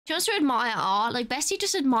She wants to admire art. Like, Bestie,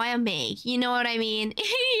 just admire me. You know what I mean?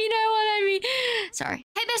 You know what I mean? Sorry.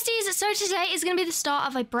 Hey, besties. So today is going to be the start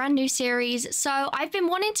of a brand new series. So I've been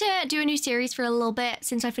wanting to do a new series for a little bit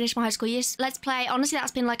since I finished my high school years. Let's Play. Honestly,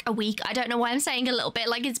 that's been like a week. I don't know why I'm saying a little bit.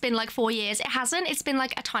 Like, it's been like 4 years. It hasn't. It's been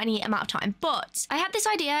like a tiny amount of time. But I had this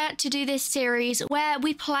idea to do this series where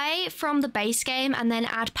we play from the base game and then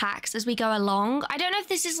add packs as we go along. I don't know if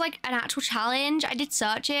this is like an actual challenge. I did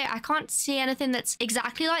search it. I can't see anything that's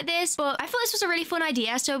exactly like this, but I thought this was a really fun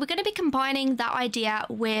idea. So we're going to be combining that idea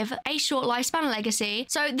with a short lifespan legacy.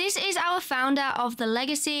 So this is our founder of the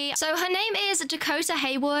legacy. So her name is Dakota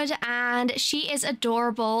Haywood and she is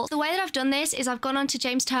adorable. The way that I've done this is I've gone onto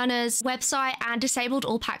James Turner's website and disabled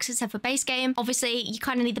all packs except for base game. Obviously, you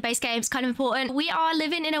kind of need the base game. It's kind of important. We are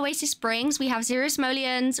living in Oasis Springs. We have 0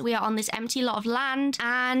 simoleons. We are on this empty lot of land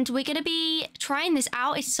and we're going to be trying this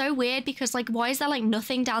out. It's so weird because like, why is there like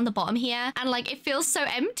nothing down the bottom here? And like, it feels so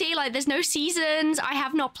empty. Like there's no seasons. I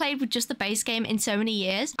have not played with just the base game in so many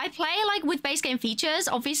years. I play like with base game features.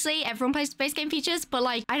 Obviously, everyone plays base game features, but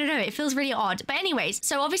like, I don't know, it feels really odd. But anyways,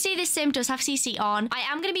 so obviously this sim does have CC on. I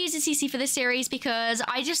am going to be using CC for this series because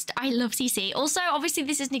I love CC. Also, obviously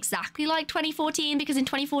this isn't exactly like 2014 because in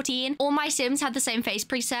 2014, all my sims had the same face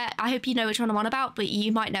preset. I hope you know which one I'm on about, but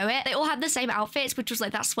you might know it. They all had the same outfits, which was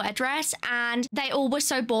like that sweater dress, and they all were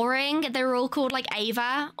so boring. They were all called like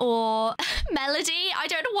Ava or Melody. I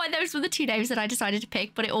don't know why those were the 2 names that I decided to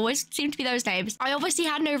pick, but it always seemed to be those names. I obviously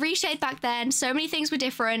had no reshade back then. So many things were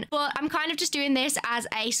different, but I'm kind of just doing this as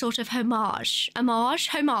a sort of homage.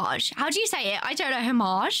 Homage. How do you say it? I don't know.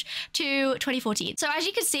 Homage to 2014. So as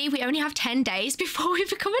you can see, we only have 10 days before we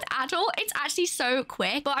become an adult. It's actually so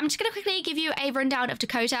quick, but I'm just going to quickly give you a rundown of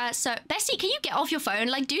Dakota. So Bestie, can you get off your phone?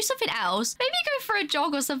 Like do something else. Maybe go for a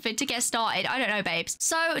jog or something to get started. I don't know, babes.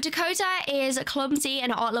 So Dakota is clumsy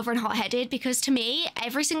and art lover and hot-headed because to me,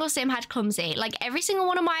 every single sim had clumsy. Like every single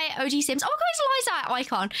one of my OG sims. Oh, guys, Liza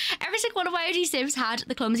icon. Every single one of my OG sims had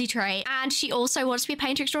the clumsy trait. And she also wants to be a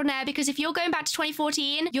painter extraordinaire because if you're going back to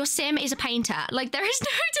 2014, your sim is a painter. Like there is no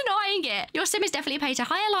denying it. Your sim is definitely a painter.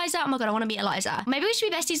 Hi, Eliza. Oh my God, I want to meet Eliza. Maybe we should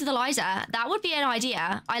be besties with Eliza. That would be an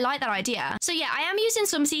idea. I like that idea. So yeah, I am using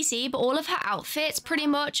some CC, but all of her outfits pretty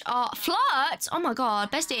much are flirt. Oh my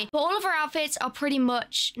God, bestie. But all of her outfits are pretty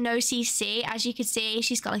much no CC. As you can see,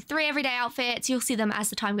 she's got like 3 everyday outfits. You'll see them as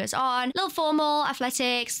the time goes on. Little formal,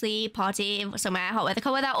 athletic, sleep, party, somewhere, hot weather,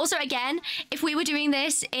 cold weather. Also, again, if we were doing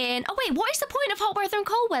this in... Oh wait, what is the point of hot weather and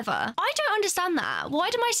cold weather? I don't understand that. Why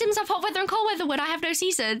do my sims have hot weather and cold weather when I have no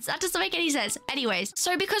seasons? That doesn't make any sense. Anyways,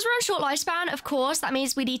 so because we're on short lifespan, of course, that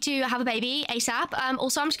means we need to have a baby ASAP.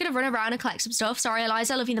 Also, I'm just going to run around and collect some stuff. Sorry,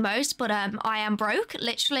 Eliza, I love you the most, but I am broke.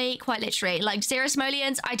 Literally, quite literally. Like 0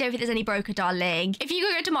 simoleons, I don't think there's any broker, darling. If you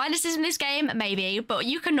could go to minuses in this game, maybe, but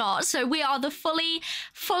you cannot. So we are the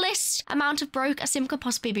fullest amount of broke a sim could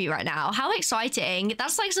possibly be right now. How exciting.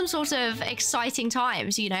 That's like some sort of exciting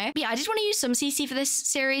times, you know? Yeah, I just want to use some CC for this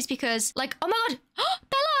series because like, oh my God,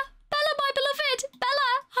 Bella, my beloved, Bella,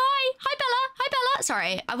 hi Bella.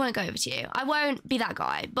 Sorry, I won't go over to you. I won't be that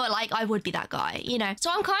guy, but like I would be that guy, you know?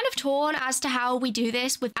 So I'm kind of torn as to how we do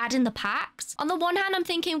this with adding the packs. On the one hand, I'm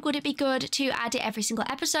thinking, would it be good to add it every single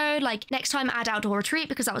episode? Like next time add Outdoor Retreat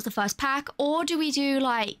because that was the first pack. Or do we do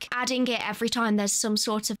like adding it every time there's some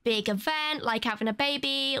sort of big event, like having a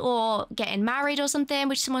baby or getting married or something,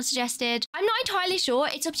 which someone suggested? I'm not entirely sure.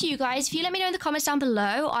 It's up to you guys. If you let me know in the comments down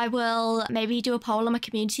below, I will maybe do a poll on my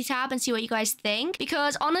community tab and see what you guys think.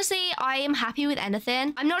 Because honestly, I am happy with anything.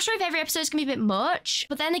 I'm not sure if every episode is gonna be a bit much,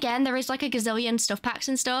 but then again, there is like a gazillion stuff packs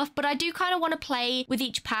and stuff, but I do kind of want to play with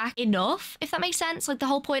each pack enough, if that makes sense. Like the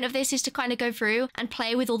whole point of this is to kind of go through and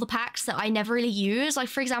play with all the packs that I never really use. Like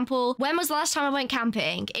for example, when was the last time I went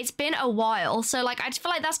camping? It's been a while. So like, I just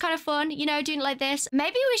feel like that's kind of fun, you know, doing it like this.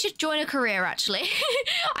 Maybe we should join a career actually.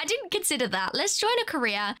 I didn't consider that. Let's join a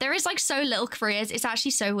career. There is like so little careers. It's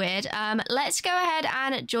actually so weird. Let's go ahead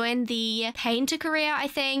and join the painter career, I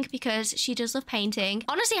think, because she does love painting.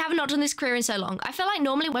 Honestly, I have not done this career in so long. I feel like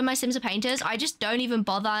normally when my sims are painters, I just don't even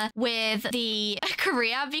bother with the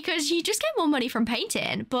career because you just get more money from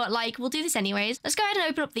painting. But like, we'll do this anyways. Let's go ahead and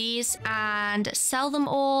open up these and sell them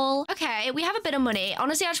all. Okay, we have a bit of money.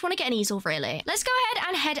 Honestly, I just want to get an easel, really. Let's go ahead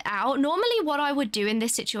and head out. Normally, what I would do in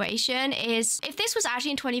this situation is, if this was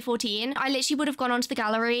actually in 2014, I literally would have gone onto the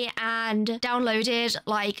gallery and downloaded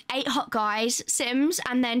like 8 hot guys sims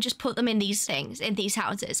and then just put them in these things, in these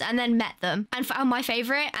houses, and then met them and found my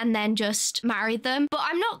favorite and then just married them. But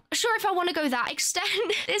I'm not sure if I want to go that extent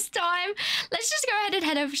this time. Let's just go ahead and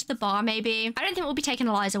head over to the bar, maybe. I don't think we'll be taking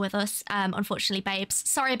Eliza with us, unfortunately, babes.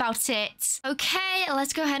 Sorry about it. Okay,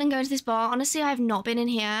 let's go ahead and go to this bar. Honestly, I have not been in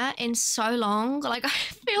here in so long. Like, I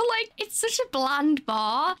feel like it's such a bland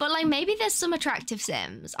bar. But, like, maybe there's some attractive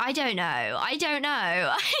Sims. I don't know. I don't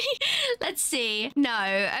know. Let's see.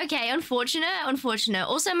 No. Okay, unfortunate. Unfortunate.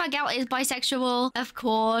 Also, my gal is bisexual, of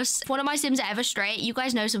course. If one of my Sims are ever straight, you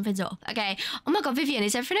guys know something's up. Okay. Oh my god, Vivian,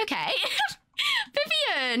 is everything okay?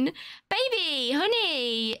 Vivian! Baby!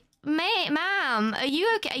 Honey! Ma'am, are you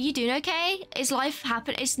okay? Are you doing okay? Is life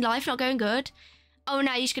not going good? Oh,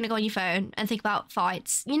 now you're just gonna go on your phone and think about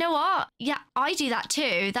fights. You know what? Yeah, I do that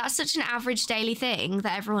too. That's such an average daily thing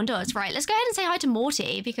that everyone does. Right, let's go ahead and say hi to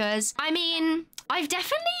Morty because, I mean, I've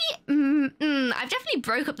definitely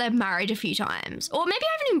broke up their marriage a few times. Or maybe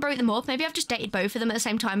I haven't even broke them up. Maybe I've just dated both of them at the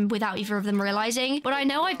same time without either of them realizing. But I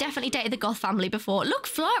know I've definitely dated the goth family before. Look,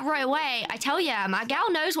 flirt right away. I tell ya, my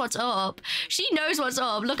gal knows what's up. She knows what's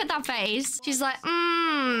up. Look at that face. She's like,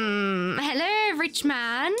 hello, rich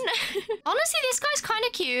man. Honestly, this guy's kind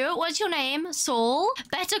of cute. What's your name? Saul?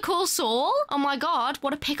 Better call Saul? Oh my god,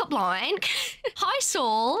 what a pickup line. Hi,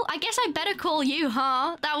 Saul. I guess I better call you,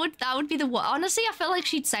 huh? That would be the one. Honestly, I feel like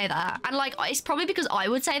she'd say that. And like, it's probably because I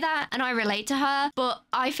would say that and I relate to her. But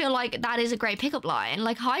I feel like that is a great pickup line.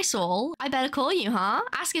 Like, hi, Saul. I better call you, huh?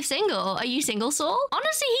 Ask if single. Are you single, Saul?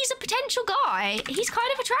 Honestly, he's a potential guy. He's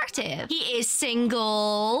kind of attractive. He is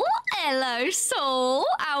single. Hello, Saul.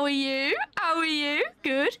 How are you? How are you?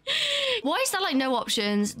 Good. Why is there like no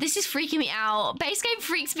options? This is freaking me out. Base game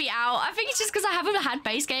freaks me out. I think it's just because I haven't had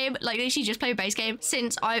base game, like literally just played base game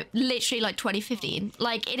since I literally like 2015.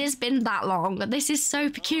 Like, it has been that long. This is so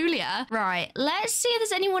peculiar. Right, let's see if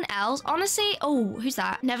there's anyone else. Honestly, oh, who's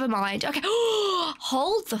that? Never mind. Okay.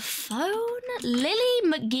 Hold the phone. Lily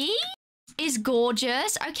McGee is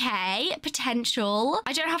gorgeous. Okay, potential.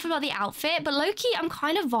 I don't know how about the outfit, but low-key, I'm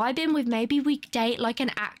kind of vibing with maybe we date like an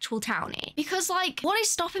actual townie. Because like, what is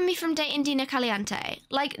stopping me from dating Dina Caliente?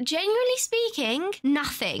 Like, genuinely speaking,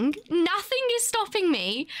 nothing is stopping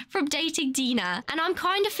me from dating Dina. And I'm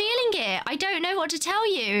kind of feeling it. I don't know what to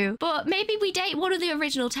tell you, but maybe we date one of the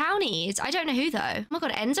original townies. I don't know who though. Oh my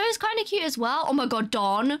god, Enzo is kind of cute as well. Oh my god,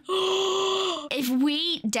 Don. If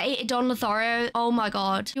we dated Don Lothario, oh my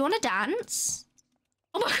god. You want to dance?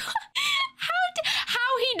 Oh my god.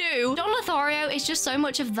 How he knew? Don Lothario is just so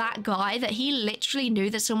much of that guy that he literally knew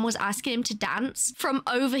that someone was asking him to dance from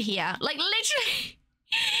over here. Like, literally.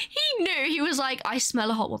 He knew. He was like, I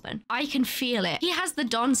smell a hot woman. I can feel it. He has the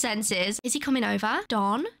Don senses. Is he coming over?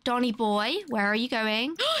 Don? Donny boy, where are you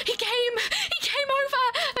going? He came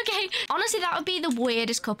over. Okay. Honestly, that would be the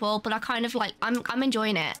weirdest couple, but I kind of like, I'm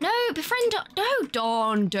enjoying it. No, befriend Don. No,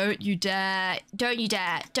 Don, don't you dare. Don't you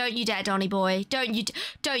dare. Don't you dare, Donny boy. Don't you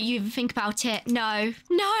even think about it. No, I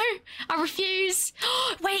refuse.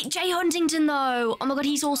 Wait, Jay Huntington though. Oh my god,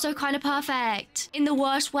 he's also kind of perfect in the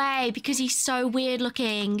worst way because he's so weird looking.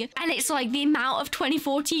 And it's like the amount of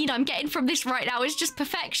 2014 I'm getting from this right now is just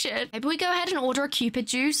perfection. Maybe we go ahead and order a Cupid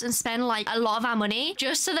juice and spend like a lot of our money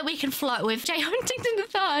just so that we can flirt with Jay Huntington III.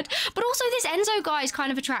 But also this Enzo guy is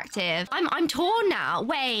kind of attractive. I'm torn now.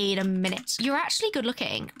 Wait a minute. You're actually good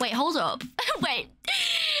looking. Wait, hold up. Wait.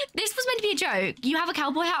 This was meant to be a joke. You have a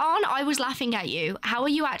cowboy hat on. I was laughing at you. How are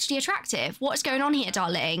you actually attractive? What's going on here,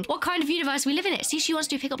 darling? What kind of universe we live in? See, she wants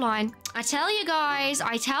to do a pickup line. I tell you guys,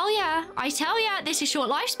 I tell ya, this is short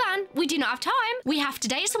lifespan. We do not have time. We have to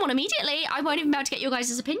date someone immediately. I won't even be able to get your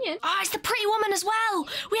guys' opinion. Oh, it's the pretty woman as well.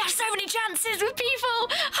 We have so many chances with people.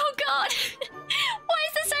 Oh god. Why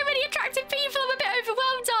is there so many attractive people? I'm a bit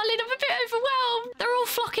overwhelmed, darling. I'm a bit overwhelmed. They're all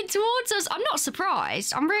flocking towards us. I'm not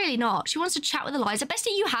surprised. I'm really not. She wants to chat with Eliza.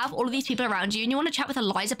 Bestie, you have all of these people around you and you want to chat with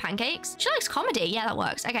Eliza Pancakes? She likes comedy. Yeah, that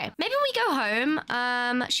works. Okay. Maybe we go home.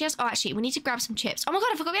 She has... Oh, actually, we need to grab some chips. Oh my god,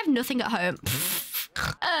 I forgot we have nothing at home.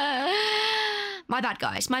 My bad,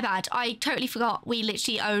 guys. My bad. I totally forgot we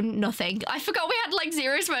literally own nothing. I forgot we had like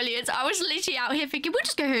 0 simoleons. I was literally out here thinking we'll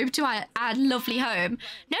just go home to our lovely home.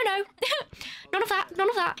 No. None of that. None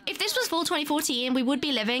of that. If this was full 2014, we would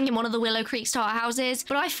be living in one of the Willow Creek starter houses.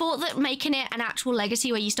 But I thought that making it an actual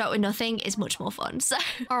legacy where you start with nothing is much more fun. So,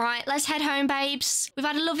 all right, let's head home, babes. We've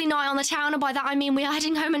had a lovely night on the town. And by that, I mean we are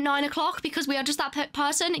heading home at 9 o'clock because we are just that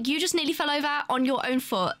person. You just nearly fell over on your own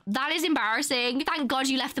foot. That is embarrassing. Thank Thank God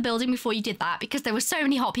you left the building before you did that because there were so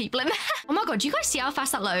many hot people in there. Oh my God, do you guys see how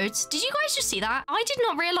fast that loads? Did you guys just see that? I did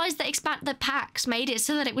not realize that the packs made it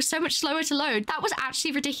so that it was so much slower to load. That was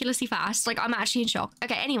actually ridiculously fast. Like, I'm actually in shock.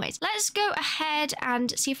 Okay, anyways, let's go ahead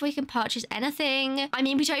and see if we can purchase anything. I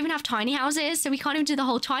mean, we don't even have tiny houses, so we can't even do the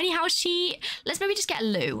whole tiny house sheet. Let's maybe just get a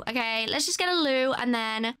loo, okay? Let's just get a loo, and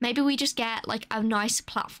then maybe we just get like a nice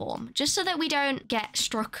platform just so that we don't get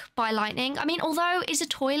struck by lightning. I mean, although, is a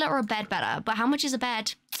toilet or a bed better? But how much is a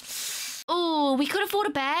bed? Oh, we could afford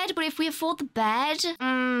a bed, but if we afford the bed,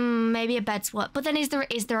 maybe a bed's what? But then is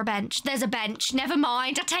there a bench? There's a bench. Never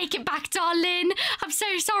mind. I take it back, darling. I'm so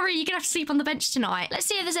sorry. You're gonna have to sleep on the bench tonight. Let's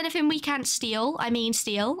see if there's anything we can't steal. I mean,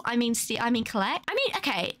 collect. I mean,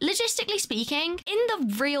 okay, logistically speaking, in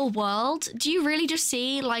the real world, do you really just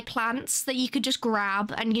see like plants that you could just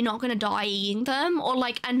grab and you're not gonna die eating them? Or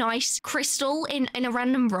like a nice crystal in a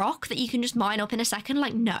random rock that you can just mine up in a second?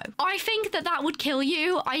 Like, no. I think that would kill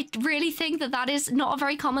you. I really think that is not a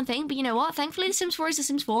very common thing, but you know what? Thankfully, The Sims 4 is The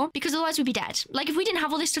Sims 4 because otherwise we'd be dead. Like, if we didn't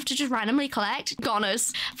have all this stuff to just randomly collect,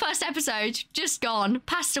 goners. First episode, just gone,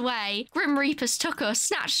 passed away. Grim Reapers took us,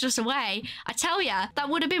 snatched us away. I tell ya, that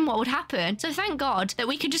would have been what would happen. So thank God that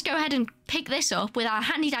we could just go ahead and pick this up with our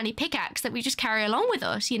handy dandy pickaxe that we just carry along with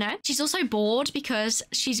us, you know? She's also bored because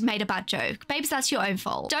she's made a bad joke. Babes, that's your own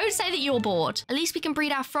fault. Don't say that you're bored. At least we can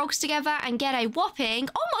breed our frogs together and get a whopping,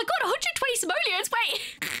 oh my God, 120 simoleons.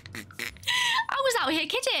 Wait. I was out here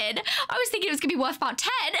kidding. I was thinking it was gonna be worth about 10.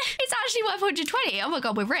 It's actually worth 120. Oh my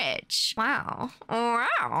God, we're rich. Wow. Wow.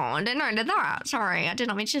 I didn't know that. Sorry, I did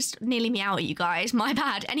not mean to just nearly meow at you guys. My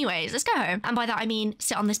bad. Anyways, let's go home. And by that, I mean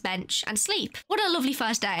sit on this bench and sleep. What a lovely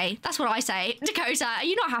first day. That's what I say. Dakota, are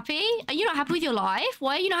you not happy? Are you not happy with your life?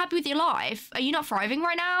 Why are you not happy with your life? Are you not thriving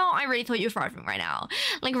right now? I really thought you were thriving right now.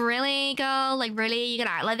 Like, really, girl? Like, really? You gonna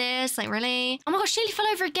act like this? Like, really? Oh my gosh, she nearly fell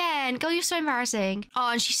over again. Girl, you're so embarrassing.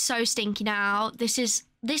 Oh, and she's so stinky now. This is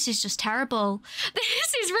just terrible.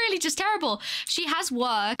 This is really just terrible. She has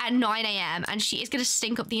work at 9 a.m. and she is going to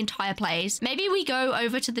stink up the entire place. Maybe we go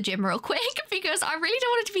over to the gym real quick because I really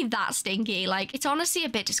don't want it to be that stinky. Like, it's honestly a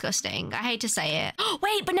bit disgusting. I hate to say it.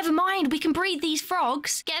 Wait, but never mind. We can breed these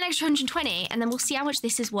frogs, get an extra 120, and then we'll see how much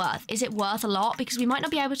this is worth. Is it worth a lot? Because we might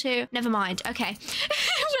not be able to. Never mind. Okay.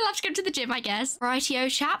 We'll have to go to the gym, I guess.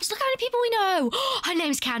 Rightio, chaps. Look how many people we know. Her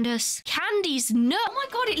name's Candace. Candy's no. Oh my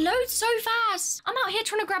God, it loads so fast. I'm out here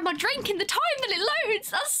trying to grab my drink in the time that it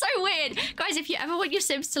loads. That's so weird. Guys, if you ever want your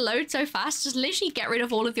Sims to load so fast, just literally get rid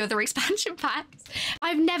of all of the other expansion packs.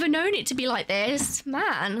 I've never known it to be like this.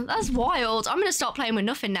 Man, that's wild. I'm gonna start playing with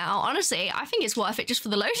nothing now. Honestly, I think it's worth it just for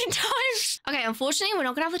the loading time. Okay, unfortunately, we're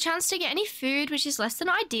not gonna have the chance to get any food, which is less than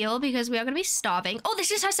ideal because we are gonna be starving. Oh,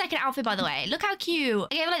 this is her second outfit, by the way. Look how cute.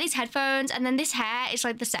 I gave her like these headphones, and then this hair is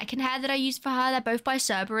like the second hair that I used for her. They're both by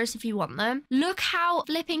Cerberus if you want them. Look how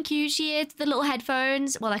flipping cute she is. The little headphones.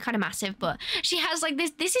 Well, they're kind of massive, but she has like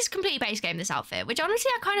this is completely base game, this outfit, which honestly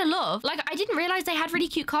I kind of love. Like, I didn't realize they had really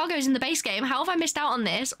cute cargos in the base game. How have I missed out on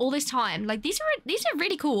this all this time? Like, these are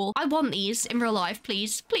really cool. I want these in real life,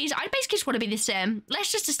 please. Please, I basically just want to be this Sim.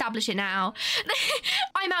 Let's just establish it now.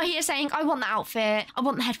 I'm out here saying I want the outfit, I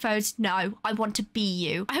want the headphones. No, I want to be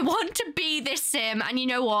you. I want to be this Sim. And you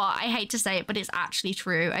know what? I hate to say it, but it's actually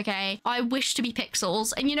true, okay? I wish to be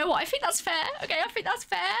Pixels. And you know what? I think that's fair. Okay, I think that's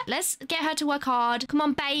fair. Let's get her to work hard. Come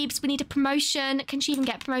on, babes. We need a promotion. Can she even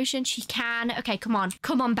get promotion? She can. Okay, come on.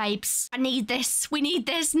 Come on, babes. I need this. We need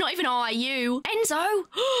this. Not even I, you. Enzo.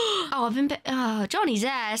 Oh, I've been... Oh, Johnny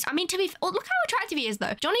Zest. I mean, to be... Oh, look how attractive he is,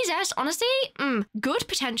 though. Johnny Zest, honestly, good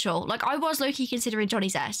potential. Like, I was low-key considering Johnny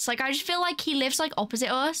Zest. Like, I just feel like he lives, like,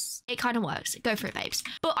 opposite us. It kind of works. Go for it, babes.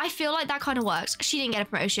 But I feel like that kind of works. She didn't get a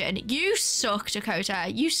promotion. You suck, Dakota.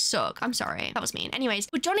 You suck. I'm sorry. That was mean. Anyways,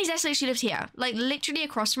 but Johnny Zest actually lives here. Like, literally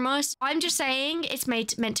across from us. I'm just saying it's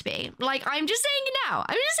meant to be. Like, I'm just saying it now.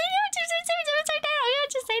 I'm just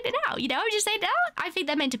saying it now. You know, I'm just saying it now. I think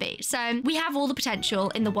they're meant to be. So we have all the potential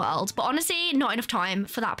in the world, but honestly, not enough time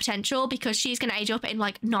for that potential because she's going to age up in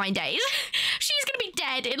like 9 days. She's going to be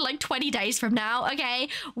dead in like 20 days from now. Okay.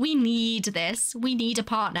 We need this. We need a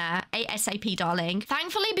partner. ASAP, darling.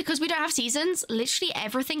 Thankfully, because we don't have seasons, literally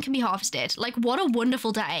everything can be harvested. Like, what a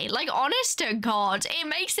wonderful day. Like, honest to God, it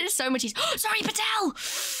makes it so much easier. Sorry, Patel.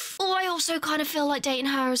 Oh, I also kind of feel like dating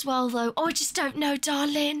her as well, though. Oh, I just don't know,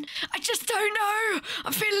 darling. I just don't know.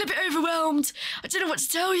 I'm feeling a bit overwhelmed. I don't know what to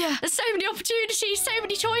tell you. There's so many opportunities, so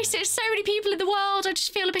many choices, so many people in the world. I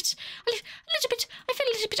just feel a little bit, I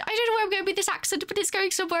don't know where I'm going with this accent, but it's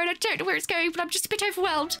going somewhere and I don't know where it's going, but I'm just a bit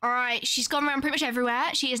overwhelmed. All right, she's gone around pretty much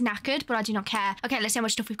everywhere. She is knackered, but I do not care. Okay, let's see how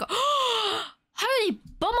much stuff we've got. Holy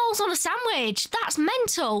bumholes on a sandwich. That's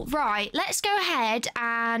mental. Right, let's go ahead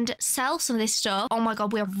and sell some of this stuff. Oh my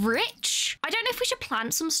God, we're rich. I don't know if we should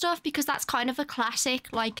plant some stuff because that's kind of a classic,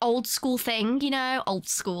 like old school thing, you know? Old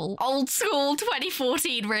school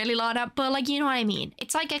 2014 really lineup, but like, you know what I mean?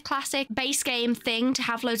 It's like a classic base game thing to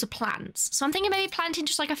have loads of plants. So I'm thinking maybe planting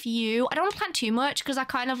just like a few. I don't want to plant too much because I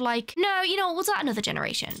kind of like, no, you know, was that another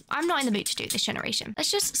generation? I'm not in the mood to do this generation.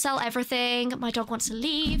 Let's just sell everything. My dog wants to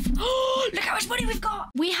leave. Oh, look how much money we've got.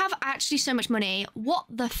 We have actually so much money. What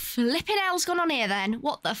the flipping hell's gone on here then?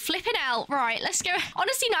 What the flipping hell? Right, let's go.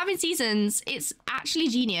 Honestly, not having seasons, it's actually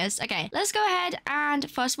genius. Okay, let's go ahead and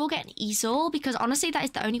first of all get an easel because honestly, that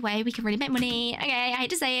is the only way we can really make money. Okay, I hate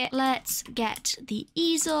to say it. Let's get the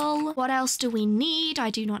easel. What else do we need? I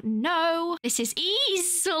do not know. This is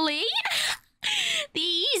easily the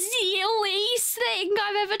easiest thing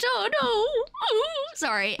I've ever done. Oh,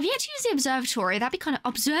 sorry. I've yet to use the observatory. That'd be kind of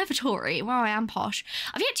observatory. Wow, I am posh.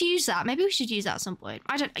 I've yet to use that. Maybe we should use that at some point.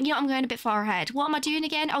 I don't, you know, I'm going a bit far ahead. What am I doing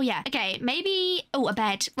again? Oh, yeah. Okay, maybe, oh, a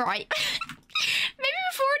bed. Right. Maybe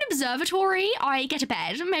before an observatory, I get a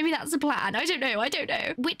bed. Maybe that's the plan. I don't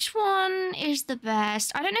know. Which one is the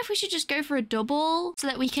best? I don't know if we should just go for a double so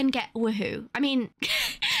that we can get woohoo. I mean,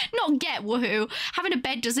 not get woohoo. Having a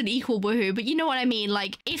bed doesn't equal woohoo, but you know what I mean?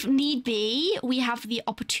 Like, if need be, we have the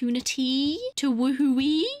opportunity to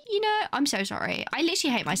woohoo-y, you know? I'm so sorry. I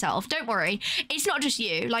literally hate myself. Don't worry. It's not just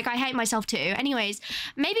you. Like, I hate myself too. Anyways,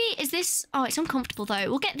 maybe is this... Oh, it's uncomfortable though.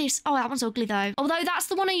 We'll get this. Oh, that one's ugly though. Although that's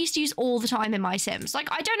the one I used to use all the time in my Sims.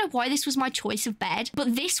 Like, I don't know why this was my choice of bed,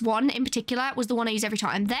 but this one in particular was the one I use every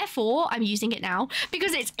time. Therefore, I'm using it now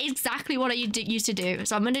because it's exactly what I used to do.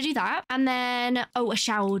 So I'm going to do that. And then, oh, a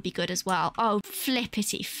shower would be good as well. Oh,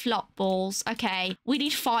 flippity flop balls. Okay, we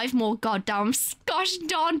need 5 more goddamn gosh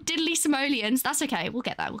darn diddly simoleons. That's okay. We'll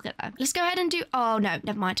get that. Let's go ahead and do... Oh, no,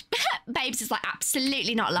 never mind. Babes is like,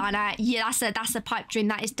 absolutely not, Lana. Yeah, that's a pipe dream.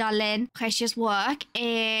 That is, darling. Okay, she has work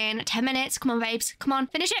in 10 minutes. Come on, babes. Come on.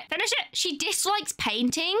 Finish it. She dislikes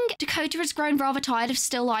painting. Dakota has grown rather tired of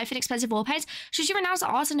still life and expensive wallpapers. Should she renounce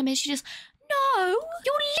art in a minute? She just... No,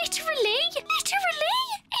 you're literally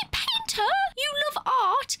a painter. You love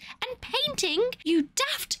art and painting. You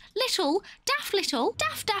daft little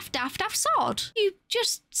sod. You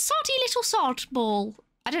just soddy little sod ball.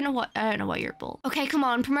 I don't know what you're a ball. Okay, come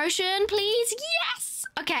on, promotion, please. Yes.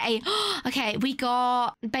 Okay. Okay, we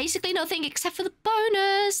got basically nothing except for the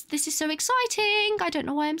bonus. This is so exciting. I don't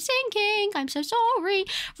know why I'm singing. I'm so sorry.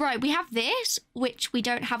 Right, we have this, which we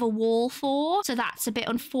don't have a wall for, so that's a bit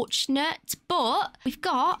unfortunate, but we've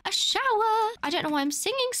got a shower. I don't know why I'm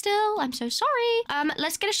singing still. I'm so sorry.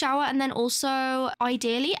 Let's get a shower and then also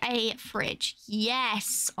ideally a fridge.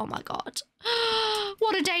 Yes. Oh my God.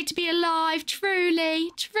 What a day to be alive. Truly,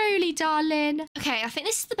 darling. Okay, I think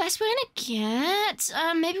this is the best we're gonna get.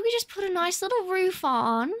 Maybe we just put a nice little roof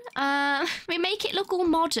on. We make it look all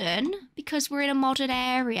modern because we're in a modern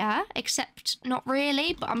area, except not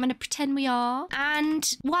really, but I'm gonna pretend we are.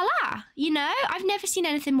 And voila, you know, I've never seen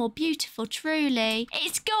anything more beautiful, truly.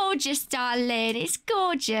 It's gorgeous, darling. It's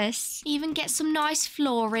gorgeous. Even get some nice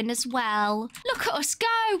flooring as well. Look at us go.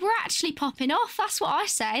 We're actually popping off. That's what I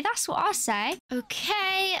say.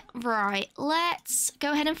 Okay, right, let's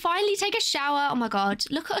go ahead and finally take a shower. Oh my God,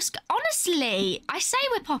 look at us. Honestly, I say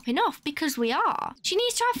we're popping off because we are. She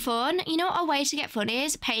needs to have fun. You know what a way to get fun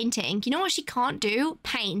is? Painting. You know what she can't do?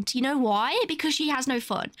 Paint. You know why? Because she has no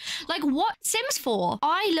fun. Like, what? Sims 4,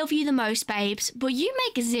 I love you the most, babes, but you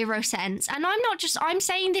make 0 sense. And I'm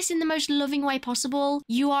saying this in the most loving way possible.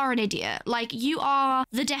 You are an idiot. Like, you are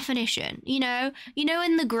the definition, you know? You know,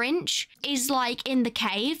 in The Grinch is like in the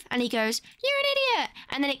cave and he goes, "You're an idiot."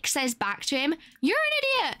 And then it says back to him, "You're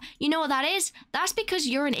an idiot." You know what that is? That's because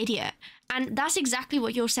you're an idiot. And that's exactly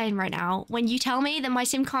what you're saying right now. When you tell me that my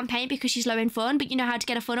sim can't paint because she's low in fun, but you know how to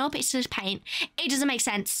get her fun up, it's just paint. It doesn't make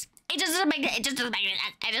sense. It just doesn't make sense.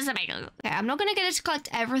 Okay, I'm not going to get her to collect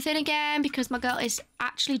everything again because my girl is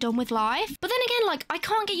actually done with life. But then again, like, I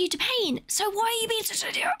can't get you to paint. So why are you being such an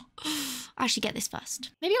idiot? I should get this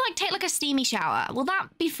first. Maybe like take like a steamy shower. Will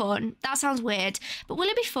that be fun? That sounds weird. But will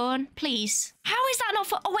it be fun? Please. How is that not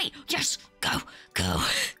fun? Oh, wait. Yes. Go.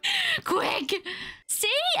 Quick. See?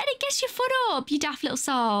 And it gets your foot up, you daft little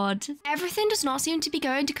sod. Everything does not seem to be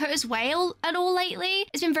going Dakota's way at all lately.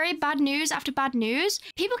 It's been very bad news after bad news.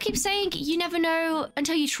 People keep saying you never know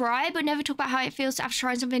until you try, but never talk about how it feels after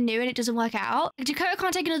trying something new and it doesn't work out. Dakota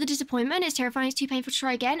can't take another disappointment. It's terrifying. It's too painful to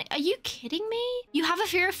try again. Are you kidding me? You have a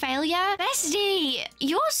fear of failure? Bestie,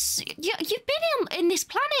 you've been in this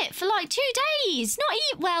planet for like 2 days. Not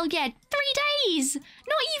even, well, yeah, 3 days.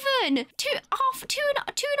 Not even. Two and a half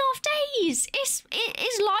babies. Is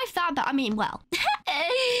life that bad? I mean, well,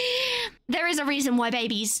 there is a reason why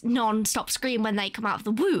babies non-stop scream when they come out of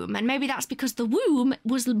the womb, and maybe that's because the womb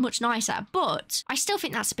was much nicer, but I still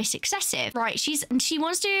think that's a bit excessive. Right, she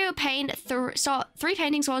wants to paint start 3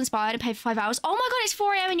 paintings while inspired and pay for 5 hours. Oh my god, it's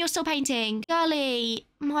 4 a.m. and you're still painting. Girly,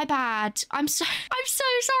 my bad. I'm so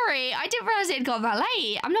sorry. I didn't realize it had got that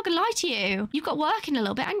late. I'm not gonna lie to you. You've got work in a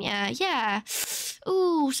little bit, haven't you? Yeah.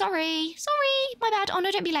 Ooh, sorry. My bad. Oh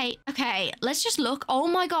no, don't be late. Okay, let's just look. Oh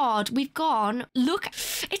my god, we've gone. Look,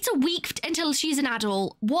 it's a week until she's an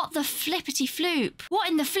adult. What the flippity floop? What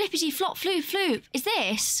in the flippity flop floop is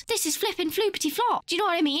this? This is flippin' floopity flop. Do you know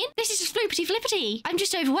what I mean? This is just floopity flippity. I'm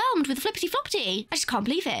just overwhelmed with flippity floppity. I just can't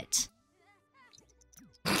believe it.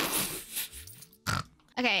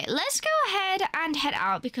 Okay, let's go ahead and head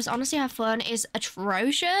out because honestly her fun is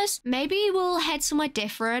atrocious. Maybe we'll head somewhere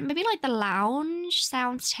different. Maybe like the lounge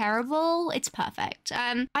sounds terrible. It's perfect.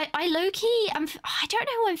 I low-key, I don't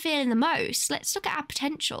know who I'm feeling the most. Let's look at our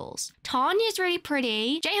potentials. Tanya's really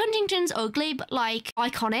pretty. Jay Huntington's ugly, but like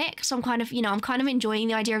iconic. So I'm kind of, I'm kind of enjoying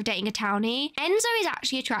the idea of dating a townie. Enzo is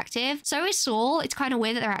actually attractive. So is Saul. It's kind of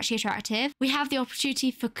weird that they're actually attractive. We have the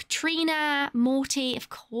opportunity for Katrina, Morty, of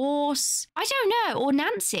course. I don't know. Or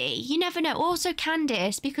Nancy, you never know. Also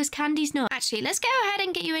Candice, because Candy's not. Actually, let's go ahead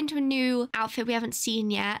and get you into a new outfit we haven't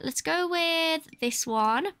seen yet. Let's go with this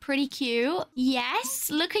one. Pretty cute. Yes,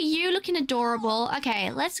 look at you looking adorable. Okay,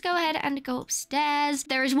 let's go ahead and go upstairs.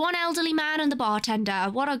 There is one elderly man and the bartender.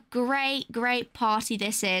 What a great party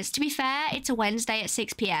this is. To be fair, it's a Wednesday at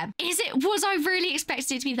 6 p.m. Was I really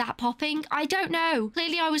expecting it to be that popping? I don't know.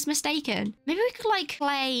 Clearly I was mistaken. Maybe we could like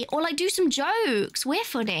play or like do some jokes. We're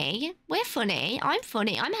funny. I'm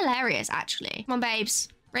funny. I'm hilarious, actually. Come on, babes.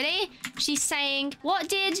 Ready? She's saying, what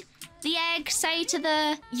did the egg say to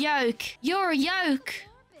the yolk? You're a yolk.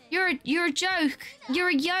 You're a joke. You're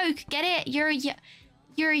a yolk. Get it? You're a joke.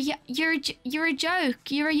 You're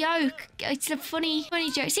a yolk. It's a funny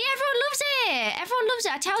joke. See, everyone loves it. Everyone loves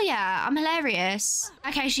it. I tell ya, I'm hilarious.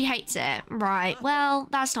 Okay, she hates it. Right. Well,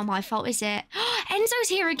 that's not my fault, is it? Enzo's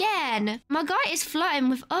here again. My guy is flirting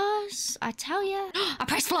with us. I tell ya. I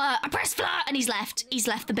press flirt, and he's left. He's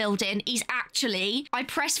left the building. I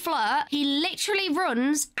press flirt. He literally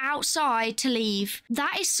runs outside to leave.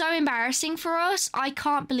 That is so embarrassing for us. I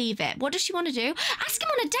can't believe it. What does she want to do? Ask him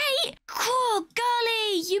on a date. Cool, girly.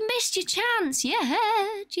 You missed your chance. You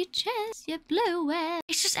had your chance. You blew it.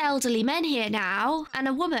 It's just elderly men here now. And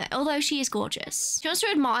a woman, although she is gorgeous. She wants to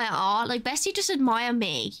admire art. Like, Bestie, just admire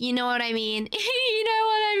me. You know what I mean? You know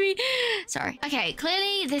what I mean? Sorry. Okay,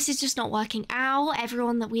 clearly this is just not working out.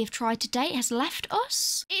 Everyone that we have tried to date has left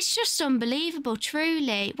us. It's just unbelievable,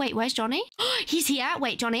 truly. Wait, where's Johnny? He's here.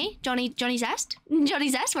 Wait, Johnny Zest? Johnny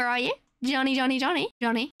Zest, where are you? Johnny.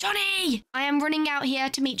 I am running out here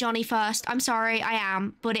to meet Johnny first. I'm sorry, I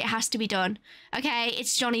am, but it has to be done. Okay,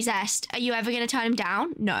 it's Johnny Zest. Are you ever going to turn him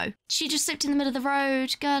down? No. She just slipped in the middle of the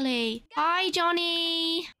road, girly. Hi,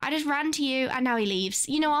 Johnny. I just ran to you and now he leaves.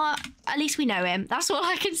 You know what? At least we know him. That's all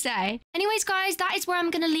I can say. Anyways, guys, that is where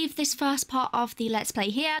I'm going to leave this first part of the Let's Play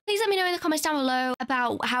here. Please let me know in the comments down below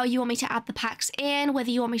about how you want me to add the packs in,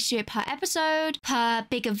 whether you want me to do it per episode, per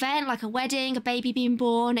big event like a wedding, a baby being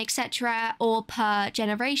born, etc., or per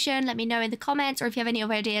generation. Let me know in the comments, or if you have any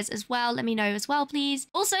other ideas as well, let me know as well, please.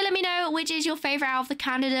 Also, let me know which is your favorite out of the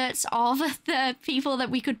candidates of the people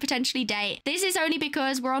that we could potentially date. This is only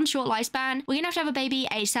because we're on short lifespan. We're gonna have a baby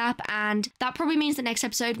ASAP, and that probably means the next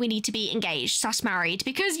episode we need to be engaged / married,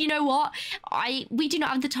 because you know what, we do not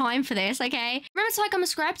have the time for this. Okay, remember to like, comment,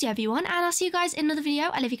 subscribe to everyone, and I'll see you guys in another video.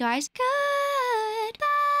 I love you guys. Goodbye.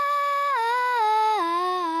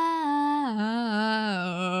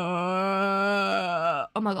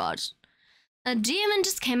 Oh my god. A demon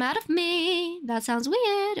just came out of me. That sounds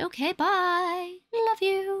weird. Okay, bye. Love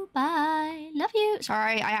you. Bye. Love you.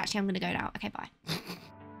 Sorry, I actually am gonna go now. Okay, bye.